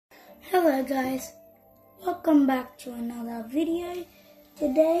Hello guys, welcome back to another video.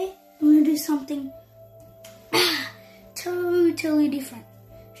 Today I'm going to do something totally different.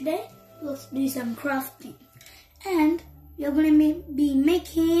 Today let's do some crafting and we're going to be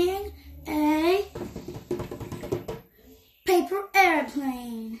making a paper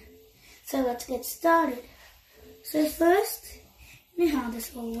airplane. So let's get started. So first, you know how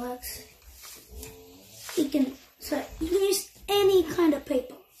this all works. You can use any kind of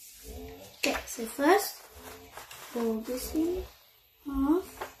paper. Okay, so first, fold this in half,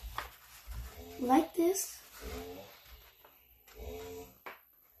 like this,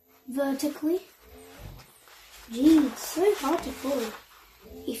 vertically. Gee, it's so hard to fold.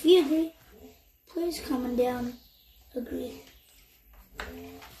 If you agree, please comment down, agree.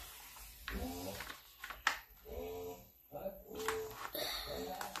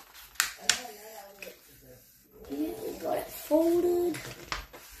 Yeah, we got it folded.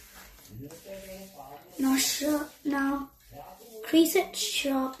 Now crease it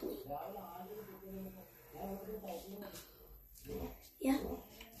sharply. Yeah.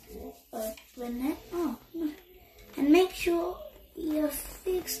 Open it. Oh, no. And make sure you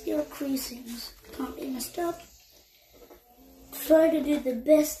fix your creasings. Can't be messed up. Try to do the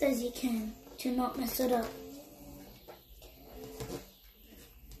best as you can to not mess it up.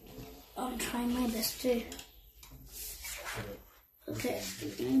 I'm trying my best too. Okay,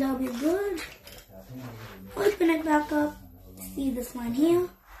 that'll be good. Open it back up. See this line here.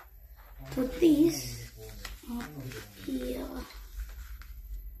 Put these up here.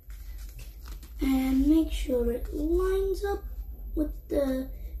 And make sure it lines up with the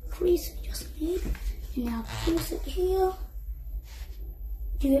crease we just made. And now crease it here.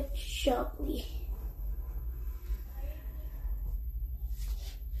 Do it sharply.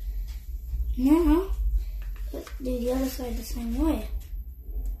 Now, let's do the other side the same way.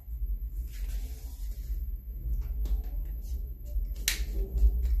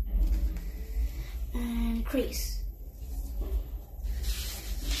 And crease.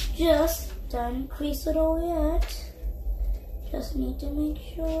 Just don't crease it all yet. Just need to make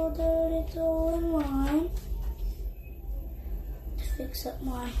sure that it's all in line. To fix up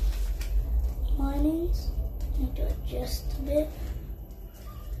my linings, I need to adjust a bit.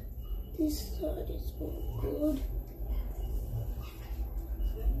 This side is all good.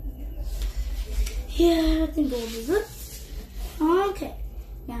 Yeah, I think it'll be good. Okay,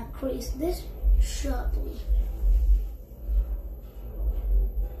 now crease this sharply.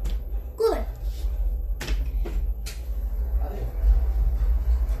 Good.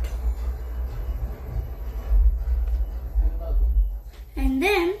 And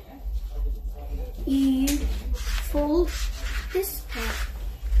then you fold this part.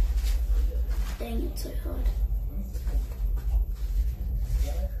 Dang, it's so hard.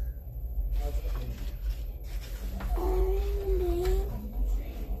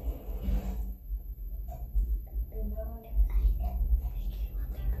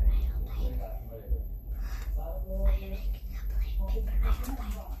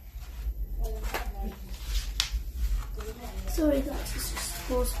 Sorry guys, it's just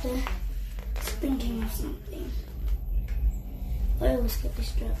paused there. Thinking of something. I always get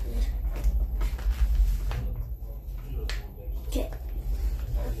distracted. Okay.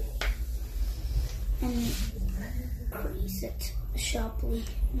 And crease it sharply.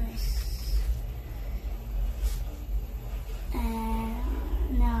 Nice.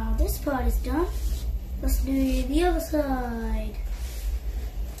 And now this part is done. Let's do the other side.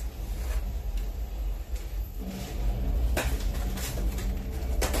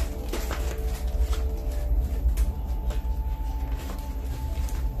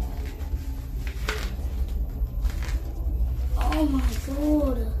 Oh my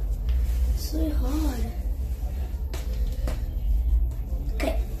god, so hard.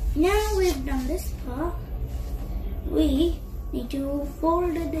 Okay, now we've done this part, we need to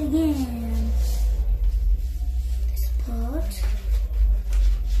fold it again. This part.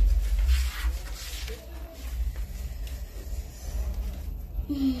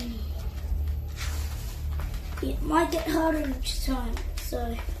 It might get harder each time,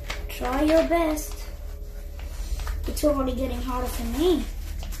 so try your best. It's already getting harder for me.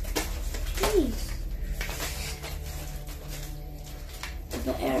 Jeez.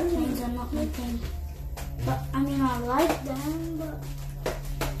 The airplanes are not my thing. But, I mean, I like them, but,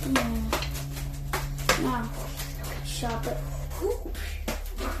 yeah. Now, sharp it.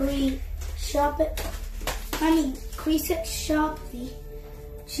 Crease it sharply.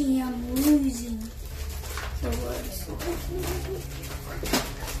 Gee, I'm losing the words.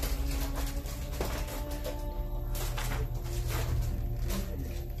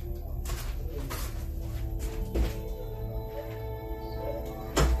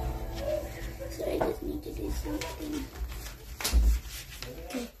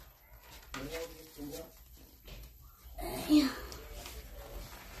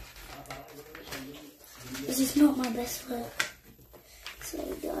 is not my best work. So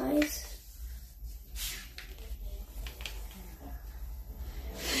guys,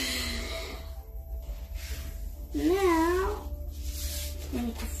 now we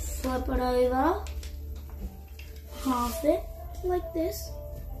need to flip it over, half it like this,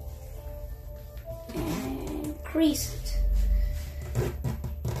 and crease it.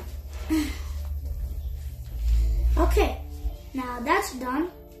 Okay, now that's done.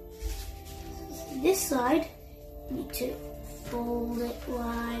 This side, you need to fold it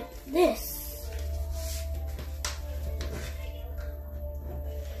like this.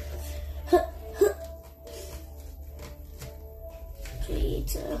 Gee,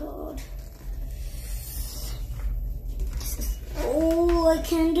 it's so hard. This is all I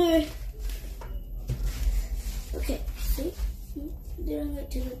can do. Okay, see? Didn't get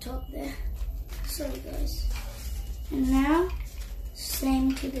to the top there. Sorry guys. And now,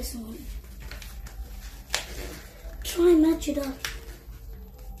 same to this one. Try and match it up.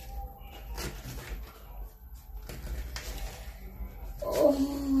 Oh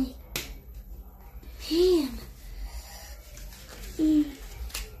my man.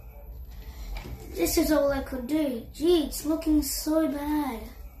 This is all I could do. Gee, it's looking so bad.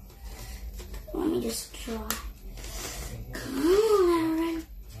 Let me just try. Come on, Aaron.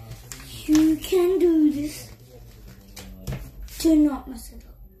 You can do this. Do not mess it up.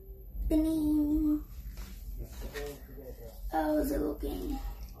 How's it looking?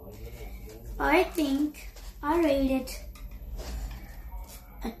 I think I rate it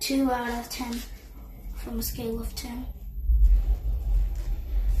a 2 out of 10 from a scale of 10.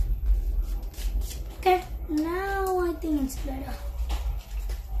 Okay, now I think it's better.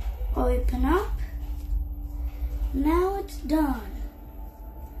 Open up. Now it's done.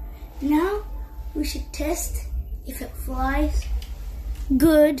 Now we should test if it flies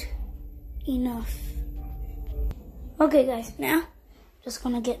good enough. Okay guys, now just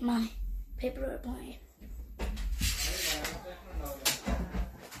gonna get my paper airplane.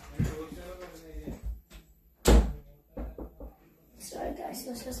 Sorry guys, it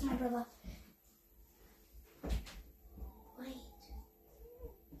was just my brother.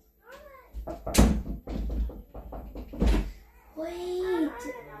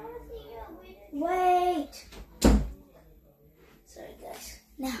 Wait. Sorry guys.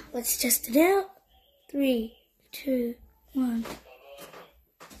 Now let's test it out. 3, 2, 1.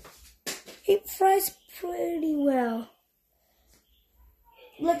 It fries pretty well.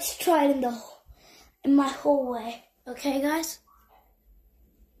 Let's try it in my whole way. Okay guys?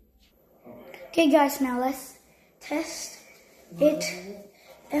 Okay guys, now let's test it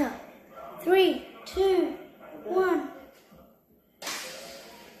out. 3, 2, 1.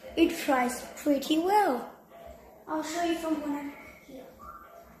 It fries pretty well. I'll show you from when I'm here.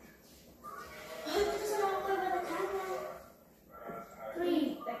 I hope it doesn't all go over the camera.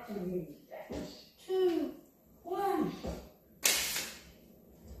 3, 2, 1.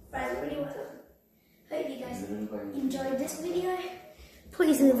 Fries pretty well. Hope you guys enjoyed this video.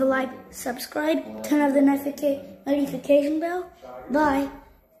 Please leave a like, subscribe, turn on the notification bell. Bye.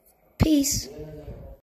 Peace.